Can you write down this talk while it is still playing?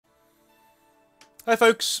Hi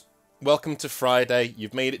folks, welcome to Friday.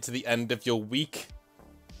 You've made it to the end of your week.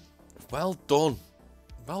 Well done.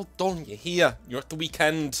 Well done, you're here. You're at the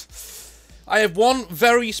weekend. I have one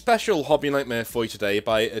very special hobby nightmare for you today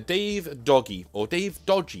by Dave Doggy, or Dave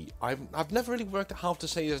Dodgy. I've never really worked out how to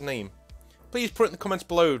say his name. Please put it in the comments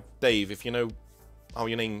below, Dave, if you know how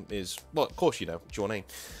your name is. Well, of course you know, it's your name.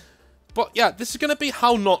 But yeah, this is going to be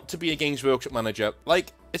how not to be a Games Workshop manager.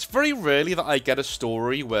 Like, it's very rarely that I get a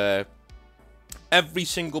story where every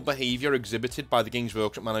single behaviour exhibited by the Games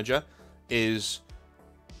Workshop manager is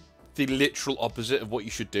the literal opposite of what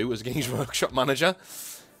you should do as a Games Workshop manager.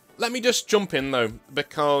 Let me just jump in though,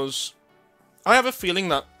 because I have a feeling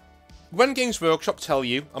that when Games Workshop tell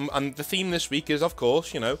you, and the theme this week is, of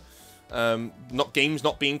course, you know, games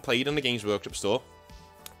not being played in the Games Workshop store.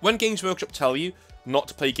 When Games Workshop tell you not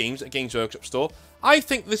to play games at a Games Workshop store, I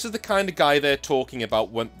think this is the kind of guy they're talking about,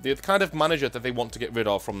 when the kind of manager that they want to get rid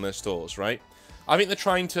of from their stores, right? I think they're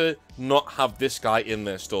trying to not have this guy in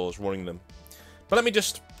their stores running them. But let me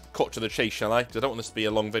just cut to the chase, shall I? Because I don't want this to be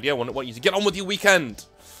a long video. I want you to get on with your weekend.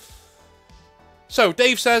 So,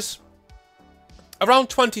 Dave says, around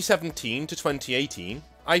 2017 to 2018,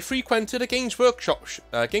 I frequented a Games Workshop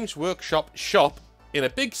shop in a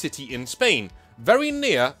big city in Spain, very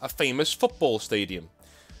near a famous football stadium.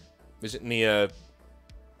 Is it near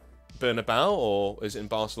Bernabeu, or is it in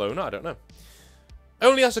Barcelona? I don't know.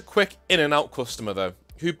 Only as a quick in-and-out customer, though,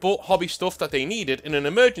 who bought hobby stuff that they needed in an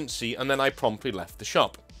emergency, and then I promptly left the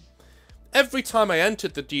shop. Every time I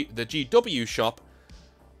entered the GW shop,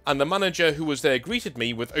 and the manager who was there greeted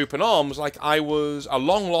me with open arms like I was a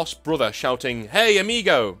long-lost brother shouting, "Hey,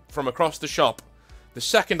 amigo," from across the shop, the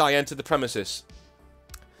second I entered the premises.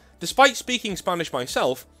 Despite speaking Spanish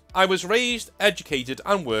myself, I was raised, educated,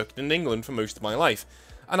 and worked in England for most of my life,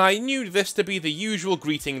 and I knew this to be the usual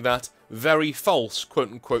greeting that very false,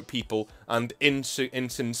 quote-unquote, people and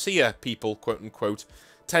insincere people, quote-unquote,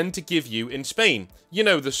 tend to give you in Spain. You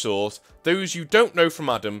know the sort, those you don't know from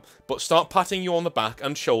Adam, but start patting you on the back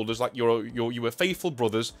and shoulders like you were faithful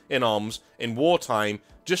brothers in arms in wartime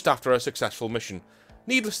just after a successful mission.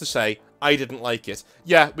 Needless to say, I didn't like it.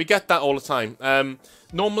 Yeah, we get that all the time.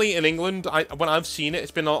 Normally in England, when I've seen it,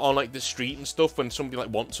 it's been on like the street and stuff when somebody like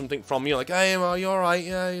wants something from you, like, "Hey, well, you alright?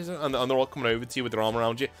 Yeah," and they're all coming over to you with their arm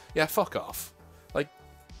around you. Yeah, fuck off. Like,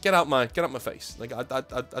 get out my face. Like, I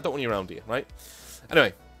don't want you around here, right?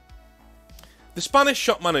 Anyway, the Spanish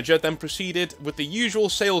shop manager then proceeded with the usual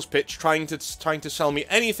sales pitch, trying to sell me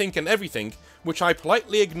anything and everything, which I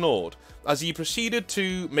politely ignored, as he proceeded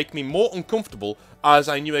to make me more uncomfortable, as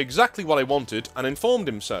I knew exactly what I wanted and informed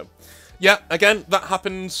him so. Yeah, again, that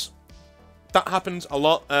happens. That happens a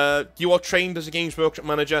lot. You are trained as a Games Workshop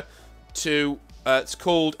manager to, it's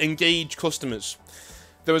called engage customers.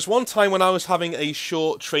 There was one time when I was having a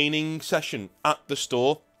short training session at the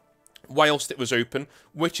store, whilst it was open,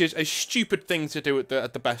 which is a stupid thing to do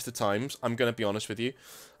at the best of times, I'm going to be honest with you.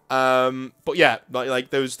 But yeah,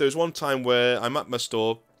 like there was one time where I'm at my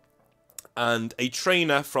store, and a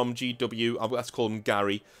trainer from GW, let's call him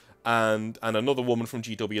Gary, and another woman from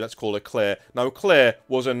GW, let's call her Claire. Now, Claire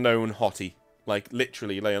was a known hottie, like,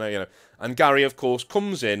 literally, you know. And Gary, of course,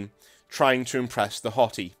 comes in trying to impress the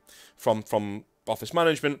hottie from office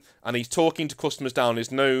management, and he's talking to customers down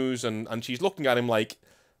his nose, and she's looking at him like,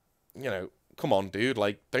 you know, come on, dude,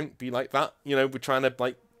 like, don't be like that. You know, we're trying to,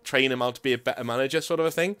 like, train him how to be a better manager, sort of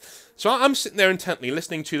a thing. So I'm sitting there intently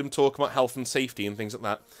listening to them talk about health and safety and things like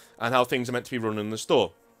that, and how things are meant to be run in the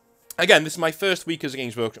store. Again, this is my first week as a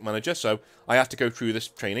Games Workshop manager, so I had to go through this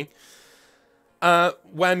training.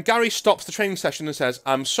 When Gary stops the training session and says,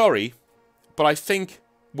 "I'm sorry, but I think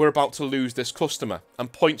we're about to lose this customer,"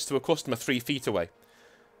 and points to a customer 3 feet away.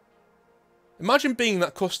 Imagine being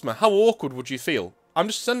that customer. How awkward would you feel? I'm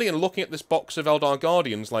just standing and looking at this box of Eldar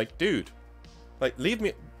Guardians like, dude, like, leave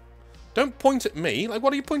me. Don't point at me. Like,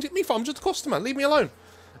 what are you pointing at me for? I'm just a customer. Leave me alone.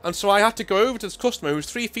 And so I had to go over to this customer who's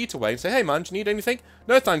 3 feet away and say, "Hey, man, do you need anything?"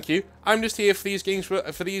 "No, thank you. I'm just here for these games,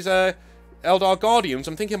 for these Eldar Guardians.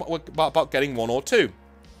 I'm thinking about getting 1 or 2.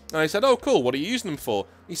 And I said, "Oh, cool. What are you using them for?"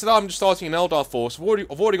 He said, "Oh, I'm just starting an Eldar force.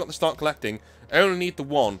 I've already got to start collecting. I only need the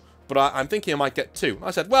 1, but I'm thinking I might get 2. I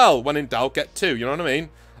said, "Well, when in doubt, get 2. You know what I mean?"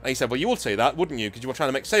 And he said, "Well, you would say that, wouldn't you? Because you were trying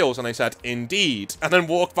to make sales." And I said, "Indeed." And then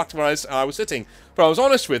walked back to where I was sitting. But I was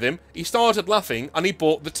honest with him. He started laughing, and he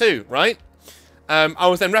bought the 2, right? I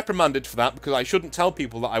was then reprimanded for that, because I shouldn't tell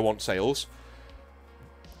people that I want sales.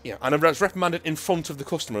 Yeah, and I was reprimanded in front of the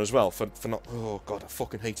customer as well, for not... Oh, God, I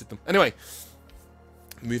fucking hated them. Anyway,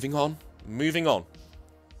 moving on.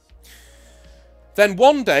 Then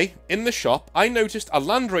one day, in the shop, I noticed a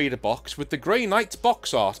Land Raider box with the Grey Knight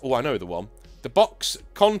box art. Oh, I know the one. The box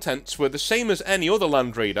contents were the same as any other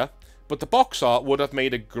Land Raider, but the box art would have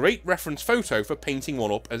made a great reference photo for painting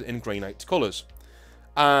one up as in Grey Knight's colours.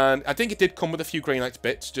 And I think it did come with a few Grey Knights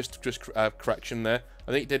bits, just correction there.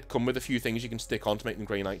 I think it did come with a few things you can stick on to make them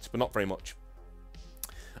Grey Knights, but not very much.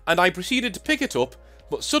 And I proceeded to pick it up,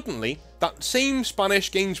 but suddenly, that same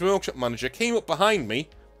Spanish Games Workshop manager came up behind me,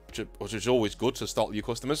 which is always good to startle your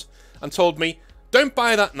customers, and told me, "Don't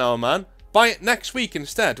buy that now, man. Buy it next week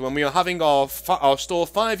instead, when we are having our store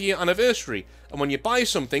 5-year anniversary, and when you buy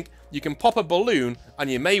something, you can pop a balloon,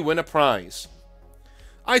 and you may win a prize."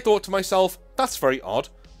 I thought to myself, that's very odd.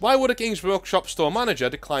 Why would a Games Workshop store manager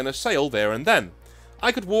decline a sale there and then?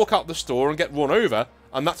 I could walk out the store and get run over,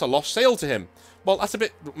 and that's a lost sale to him. Well, that's a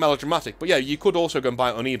bit melodramatic, but yeah, you could also go and buy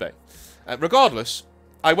it on eBay. Regardless,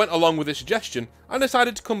 I went along with the suggestion and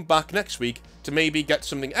decided to come back next week to maybe get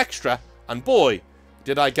something extra, and boy,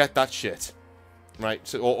 did I get that shit. Right,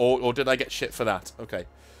 so, or did I get shit for that? Okay.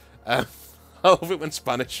 I love it when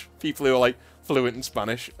Spanish people who are like fluent in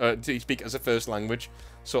Spanish, speak as a first language,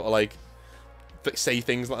 sort of like say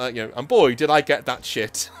things like that, you know, and boy, did I get that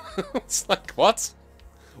shit. It's like, what?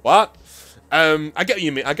 What? I get what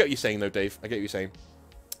you mean. I get what you're saying, though, Dave. I get what you're saying.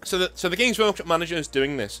 So the Games Workshop manager is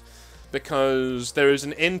doing this because there is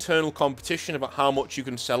an internal competition about how much you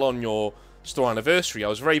can sell on your store anniversary. I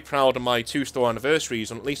was very proud of my 2 store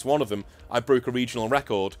anniversaries, and at least one of them, I broke a regional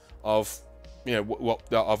record of, you know,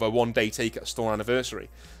 of a 1-day take at a store anniversary.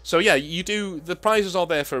 So yeah, you do. The prizes are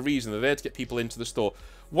there for a reason. They're there to get people into the store.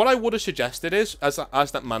 What I would have suggested is, as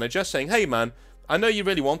that manager, saying, "Hey man, I know you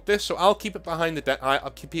really want this, so I'll keep it behind the I'll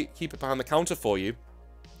keep it behind the counter for you.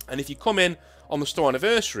 And if you come in on the store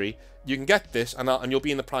anniversary, you can get this, and you'll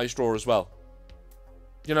be in the prize draw as well."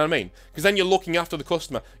 You know what I mean? Because then you're looking after the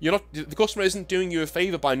customer. The customer isn't doing you a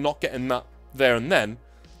favour by not getting that there and then.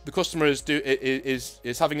 The customer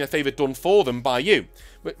is having their favour done for them by you,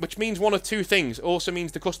 which means one of two things. It also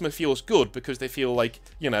means the customer feels good because they feel like,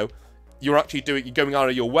 you know, you're actually you're going out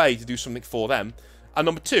of your way to do something for them. And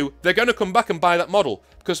number 2, they're going to come back and buy that model,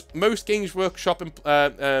 because most Games Workshop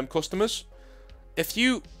customers, if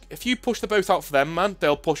you push the boat out for them, man,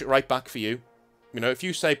 they'll push it right back for you. You know, if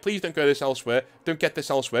you say, "Please don't go this elsewhere, don't get this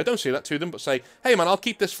elsewhere," don't say that to them, but say, "Hey man, I'll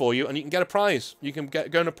keep this for you, and you can get a prize. You can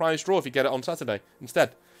go in a prize draw if you get it on Saturday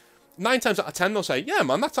instead." 9 times out of 10, they'll say, "Yeah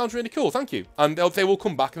man, that sounds really cool, thank you," and they will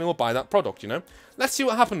come back and they will buy that product. You know, let's see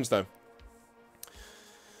what happens though.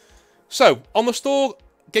 So on the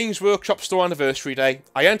Games Workshop store anniversary day,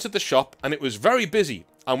 I entered the shop and it was very busy,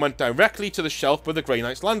 and went directly to the shelf where the Grey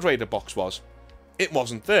Knight's Land Raider box was. It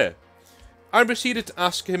wasn't there. I proceeded to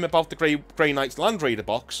ask him about the Grey Knight's Land Raider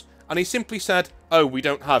box, and he simply said, "Oh, we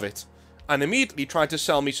don't have it," and immediately tried to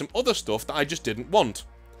sell me some other stuff that I just didn't want.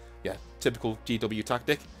 Yeah, typical GW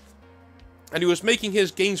tactic. And he was making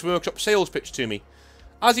his Games Workshop sales pitch to me.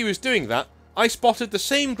 As he was doing that, I spotted the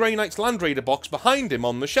same Grey Knight's Land Raider box behind him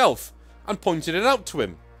on the shelf, and pointed it out to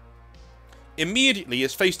him. Immediately,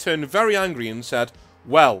 his face turned very angry and said,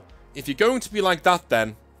 "Well, if you're going to be like that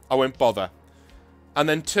then, I won't bother." And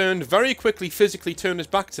then physically turned his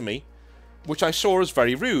back to me, which I saw as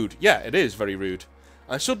very rude. Yeah, it is very rude.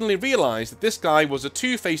 I suddenly realised that this guy was a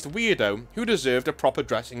two-faced weirdo who deserved a proper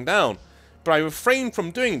dressing down, but I refrained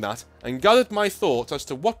from doing that and gathered my thoughts as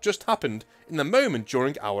to what just happened in the moment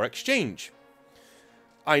during our exchange.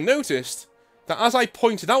 I noticed that as I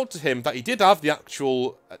pointed out to him that he did have the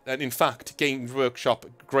actual, in fact, Games Workshop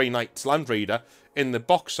Grey Knight's Land Raider in the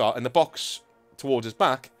box towards his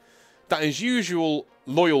back, that his usual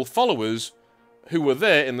loyal followers who were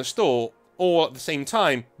there in the store all at the same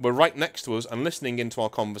time were right next to us and listening into our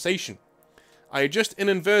conversation. I had just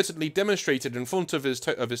inadvertently demonstrated in front of his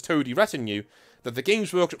toady retinue that the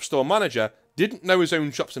Games Workshop store manager didn't know his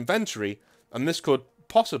own shop's inventory, and this could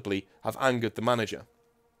possibly have angered the manager.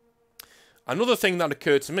 Another thing that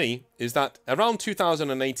occurred to me is that around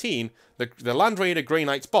 2018, the Land Raider Grey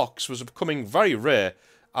Knight's box was becoming very rare,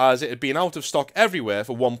 as it had been out of stock everywhere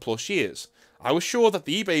for 1+ years. I was sure that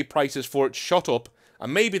the eBay prices for it shot up,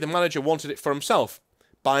 and maybe the manager wanted it for himself,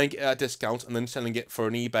 buying it at a discount and then selling it for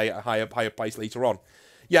an eBay at a higher price later on.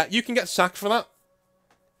 Yeah, you can get sacked for that.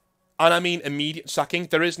 And I mean immediate sacking.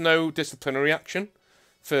 There is no disciplinary action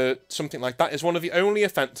for something like that. It's one of the only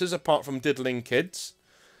offences, apart from diddling kids,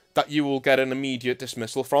 that you will get an immediate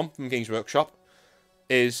dismissal from Games Workshop,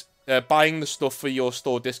 is buying the stuff for your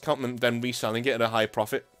store discount and then reselling it at a high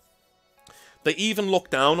profit. They even look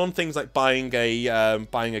down on things like buying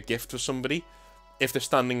a gift for somebody if they're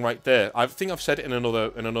standing right there. I think I've said it in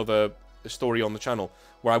another story on the channel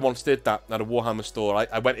where I once did that at a Warhammer store.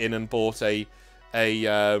 I went in and bought a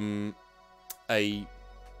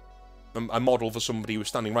a model for somebody who was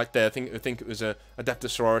standing right there. I think it was a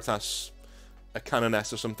Adeptus Sororitas, a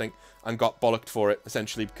Canoness or something, and got bollocked for it,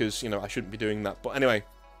 essentially, because, you know, I shouldn't be doing that. But anyway,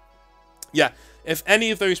 yeah, if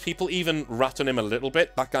any of those people even rat on him a little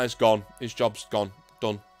bit, that guy's gone. His job's gone.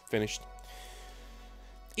 Done. Finished.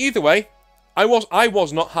 Either way, I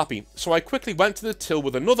was not happy, so I quickly went to the till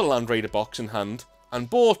with another Land Raider box in hand and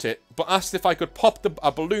bought it, but asked if I could pop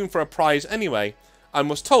a balloon for a prize anyway, and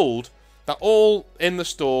was told that all in the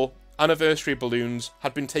store anniversary balloons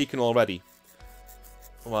had been taken already.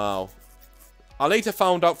 Wow. I later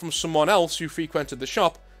found out from someone else who frequented the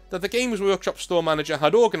shop that the Games Workshop store manager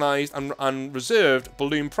had organised and reserved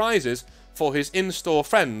balloon prizes for his in-store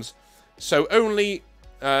friends, so only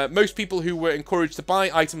most people who were encouraged to buy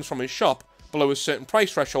items from his shop below a certain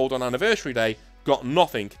price threshold on anniversary day got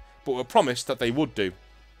nothing, but were promised that they would do.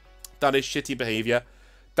 That is shitty behaviour.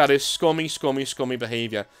 That is scummy, scummy, scummy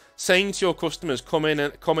behaviour. Saying to your customers, come in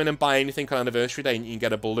and buy anything on anniversary day and you can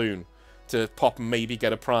get a balloon to pop and maybe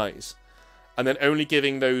get a prize. And then only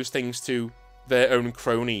giving those things to their own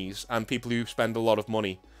cronies and people who spend a lot of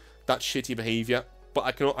money. That's shitty behaviour. But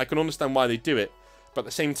I can understand why they do it. But at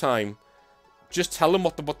the same time, just tell them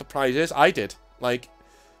what the prize is. I did. Like,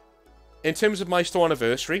 in terms of my store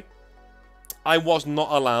anniversary, I was not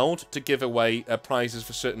allowed to give away prizes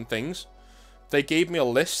for certain things. They gave me a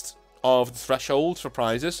list of the thresholds for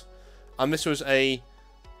prizes, and this was a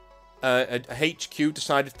HQ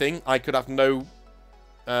decided thing. I could have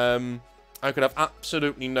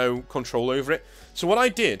absolutely no control over it. So what I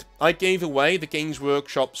did, I gave away the Games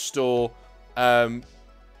Workshop store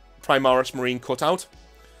Primaris Marine cutout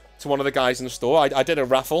to one of the guys in the store. I did a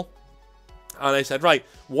raffle, and I said, right,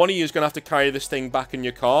 one of you is going to have to carry this thing back in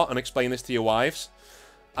your car and explain this to your wives.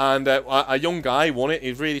 And a young guy won it.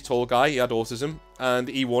 He's a really tall guy. He had autism, and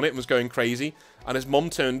he won it and was going crazy. And his mum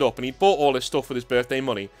turned up, and he bought all his stuff with his birthday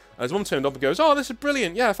money. And his mum turned up and goes, "Oh, this is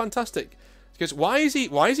brilliant. Yeah, fantastic." She goes, "Why is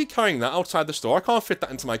he carrying that outside the store? I can't fit that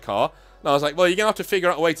into my car." And I was like, "Well, you're gonna have to figure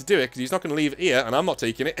out a way to do it because he's not gonna leave it here, and I'm not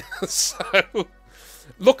taking it." So,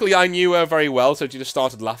 luckily, I knew her very well, so she just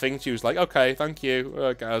started laughing. She was like, "Okay, thank you."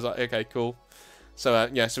 Okay, I was like, "Okay, cool." So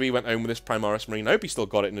yeah, so he went home with this Primaris Marine. I hope he still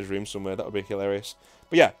got it in his room somewhere. That would be hilarious.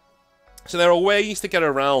 But yeah, so there are ways to get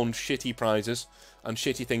around shitty prizes and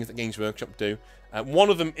shitty things that Games Workshop do. One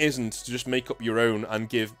of them isn't to just make up your own and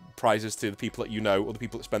give prizes to the people that you know or the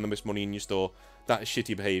people that spend the most money in your store. That is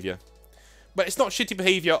shitty behaviour. But it's not shitty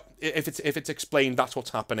behaviour if it's explained that's what's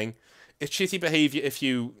happening. It's shitty behaviour if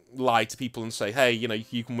you lie to people and say, hey, you know,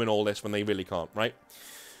 you can win all this when they really can't, right?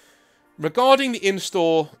 Regarding the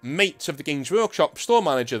in-store mates of the Games Workshop store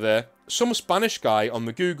manager there, some Spanish guy on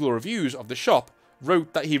the Google reviews of the shop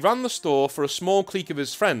wrote that he ran the store for a small clique of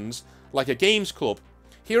his friends, like a games club.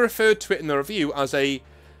 He referred to it in the review as a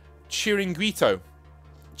chiringuito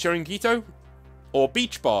or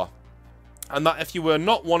beach bar, and that if you were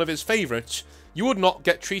not one of his favourites, you would not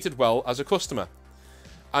get treated well as a customer.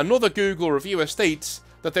 Another Google reviewer states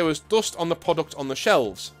that there was dust on the product on the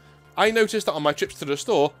shelves. I noticed that on my trips to the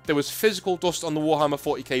store, there was physical dust on the Warhammer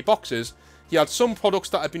 40k boxes. He had some products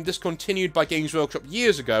that had been discontinued by Games Workshop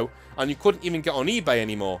years ago, and you couldn't even get on eBay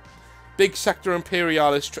anymore. Big Sector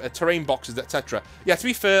Imperialis terrain boxes, etc. Yeah, to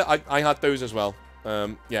be fair, I had those as well.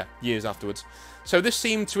 Yeah, years afterwards. So this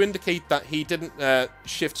seemed to indicate that he didn't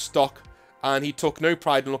shift stock, and he took no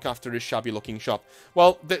pride in looking after his shabby-looking shop.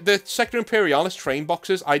 Well, the Sector Imperialis terrain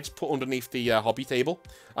boxes, I just put underneath the hobby table,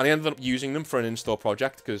 and I ended up using them for an in-store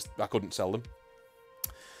project, because I couldn't sell them.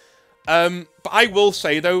 But I will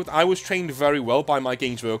say, though, that I was trained very well by my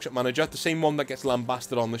Games Workshop manager, the same one that gets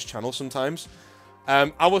lambasted on this channel sometimes.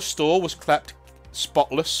 Our store was kept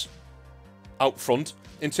spotless out front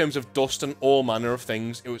in terms of dust and all manner of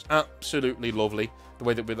things. It was absolutely lovely the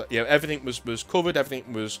way that everything was covered,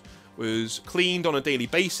 everything was cleaned on a daily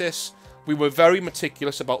basis. We were very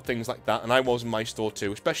meticulous about things like that, and I was in my store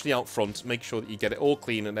too, especially out front. Make sure that you get it all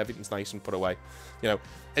clean and everything's nice and put away. You know,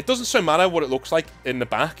 it doesn't so matter what it looks like in the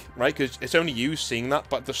back, right? Because it's only you seeing that,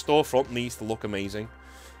 but the storefront needs to look amazing.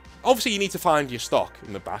 Obviously, you need to find your stock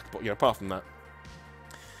in the back, but apart from that,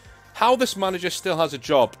 how this manager still has a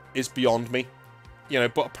job is beyond me.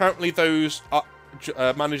 But apparently those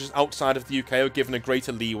managers outside of the UK are given a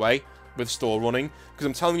greater leeway with store running, because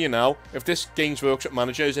I'm telling you now, if this Games Workshop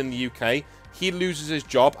manager is in the UK, he loses his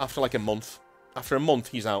job after like a month. After a month,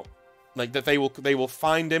 he's out. Like that, they will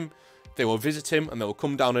find him, they will visit him, and they will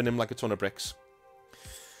come down on him like a ton of bricks.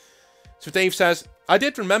 So Dave says, I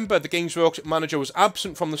did remember the Games Workshop manager was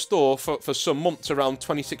absent from the store for some months around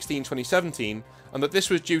 2016-2017, and that this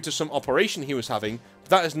was due to some operation he was having, but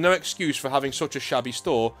that is no excuse for having such a shabby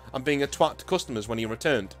store and being a twat to customers when he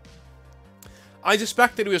returned. I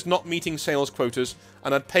suspect that he was not meeting sales quotas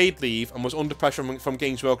and had paid leave and was under pressure from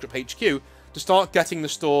Games Workshop HQ to start getting the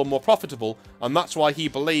store more profitable, and that's why he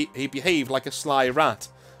behaved like a sly rat.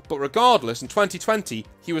 But regardless, in 2020,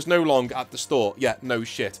 he was no longer at the store. Yeah, no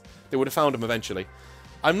shit. They would have found him eventually.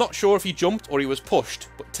 I'm not sure if he jumped or he was pushed,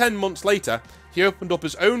 but 10 months later, he opened up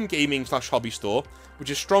his own gaming/hobby store, which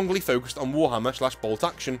is strongly focused on Warhammer/Bolt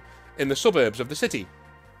action in the suburbs of the city.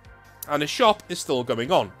 And his shop is still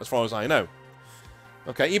going on, as far as I know.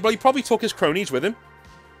 Okay, he probably took his cronies with him.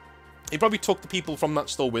 He probably took the people from that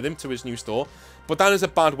store with him to his new store. But that is a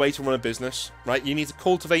bad way to run a business, right? You need to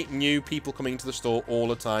cultivate new people coming to the store all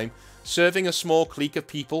the time. Serving a small clique of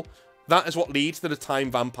people, that is what leads to the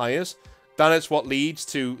time vampires. That is what leads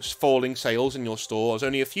to falling sales in your store. There's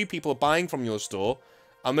only a few people buying from your store,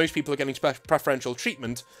 and those people are getting preferential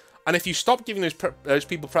treatment. And if you stop giving those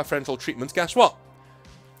people preferential treatment, guess what?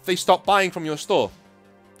 They stop buying from your store.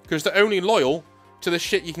 Because they're only loyal to the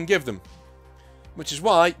shit you can give them. Which is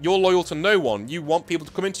why you're loyal to no one. You want people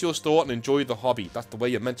to come into your store and enjoy the hobby. That's the way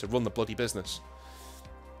you're meant to run the bloody business.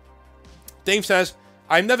 Dave says,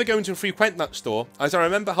 I'm never going to frequent that store, as I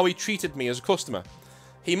remember how he treated me as a customer.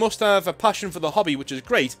 He must have a passion for the hobby, which is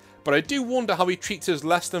great, but I do wonder how he treats his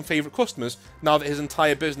less than favourite customers now that his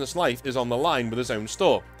entire business life is on the line with his own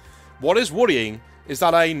store. What is worrying is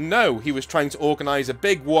that I know he was trying to organise a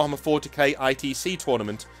big Warhammer 40k ITC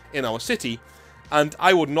tournament in our city, and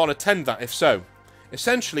I would not attend that if so.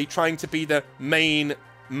 Essentially trying to be the main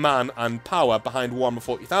man and power behind Warhammer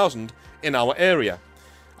 40,000 in our area.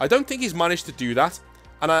 I don't think he's managed to do that,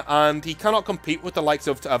 and he cannot compete with the likes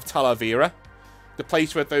of Talavera, the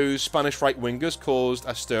place where those Spanish right-wingers caused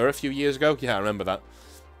a stir a few years ago. Yeah, I remember that.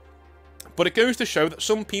 But it goes to show that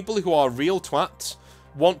some people who are real twats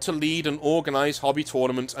want to lead and organise hobby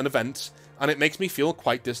tournaments and events, and it makes me feel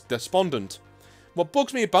quite despondent. What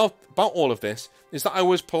bugs me about all of this is that I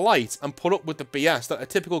was polite and put up with the BS that a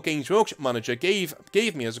typical Games Workshop manager gave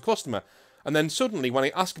me as a customer, and then suddenly when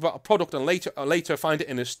I ask about a product and later find it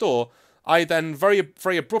in his store, I then very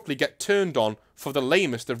abruptly get turned on for the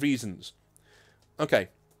lamest of reasons. Okay,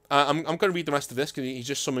 I'm going to read the rest of this because he's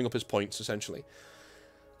just summing up his points essentially.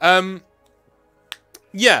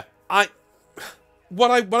 Yeah,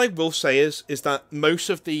 What I will say is that most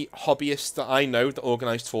of the hobbyists that I know that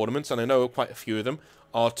organise tournaments, and I know quite a few of them,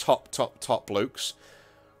 are top blokes.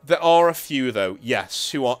 There are a few, though,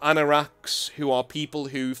 yes, who are anoraks, who are people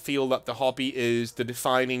who feel that the hobby is the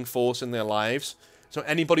defining force in their lives. So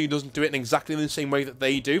anybody who doesn't do it in exactly the same way that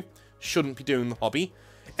they do shouldn't be doing the hobby.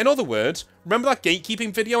 In other words, remember that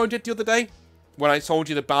gatekeeping video I did the other day? When I told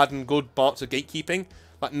you the bad and good parts of gatekeeping?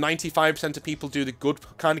 Like 95% of people do the good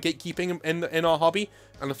kind of gatekeeping in our hobby,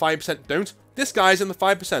 and the 5% don't. This guy's in the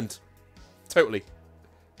 5%. Totally.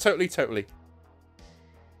 Totally.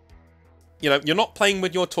 You know, you're not playing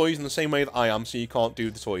with your toys in the same way that I am, so you can't do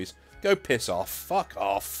the toys. Go piss off. Fuck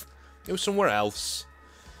off. Go somewhere else.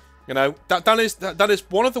 You know, that is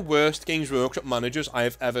one of the worst Games Workshop managers I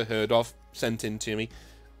have ever heard of sent in to me.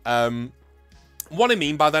 What I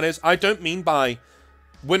mean by that is, I don't mean by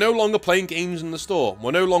we're no longer playing games in the store.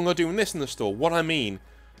 We're no longer doing this in the store. What I mean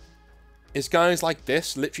is guys like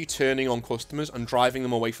this literally turning on customers and driving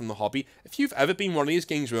them away from the hobby. If you've ever been one of these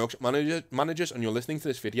Games Workshop managers and you're listening to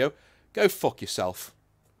this video, go fuck yourself.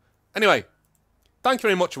 Anyway, thank you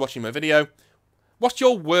very much for watching my video. What's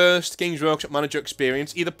your worst Games Workshop manager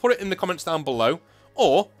experience? Either put it in the comments down below,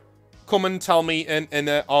 or come and tell me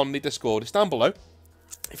on the Discord. It's down below.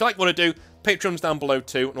 If you like what I do, Patreon's down below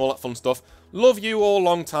too, and all that fun stuff. Love you all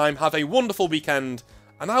long time. Have a wonderful weekend,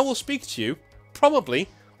 and I will speak to you probably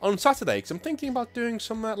on Saturday, because I'm thinking about doing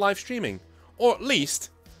some live streaming, or at least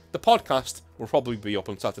the podcast will probably be up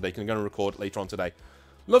on Saturday, because I'm going to record later on today.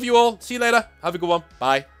 Love you all. See you later. Have a good one.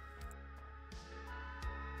 Bye.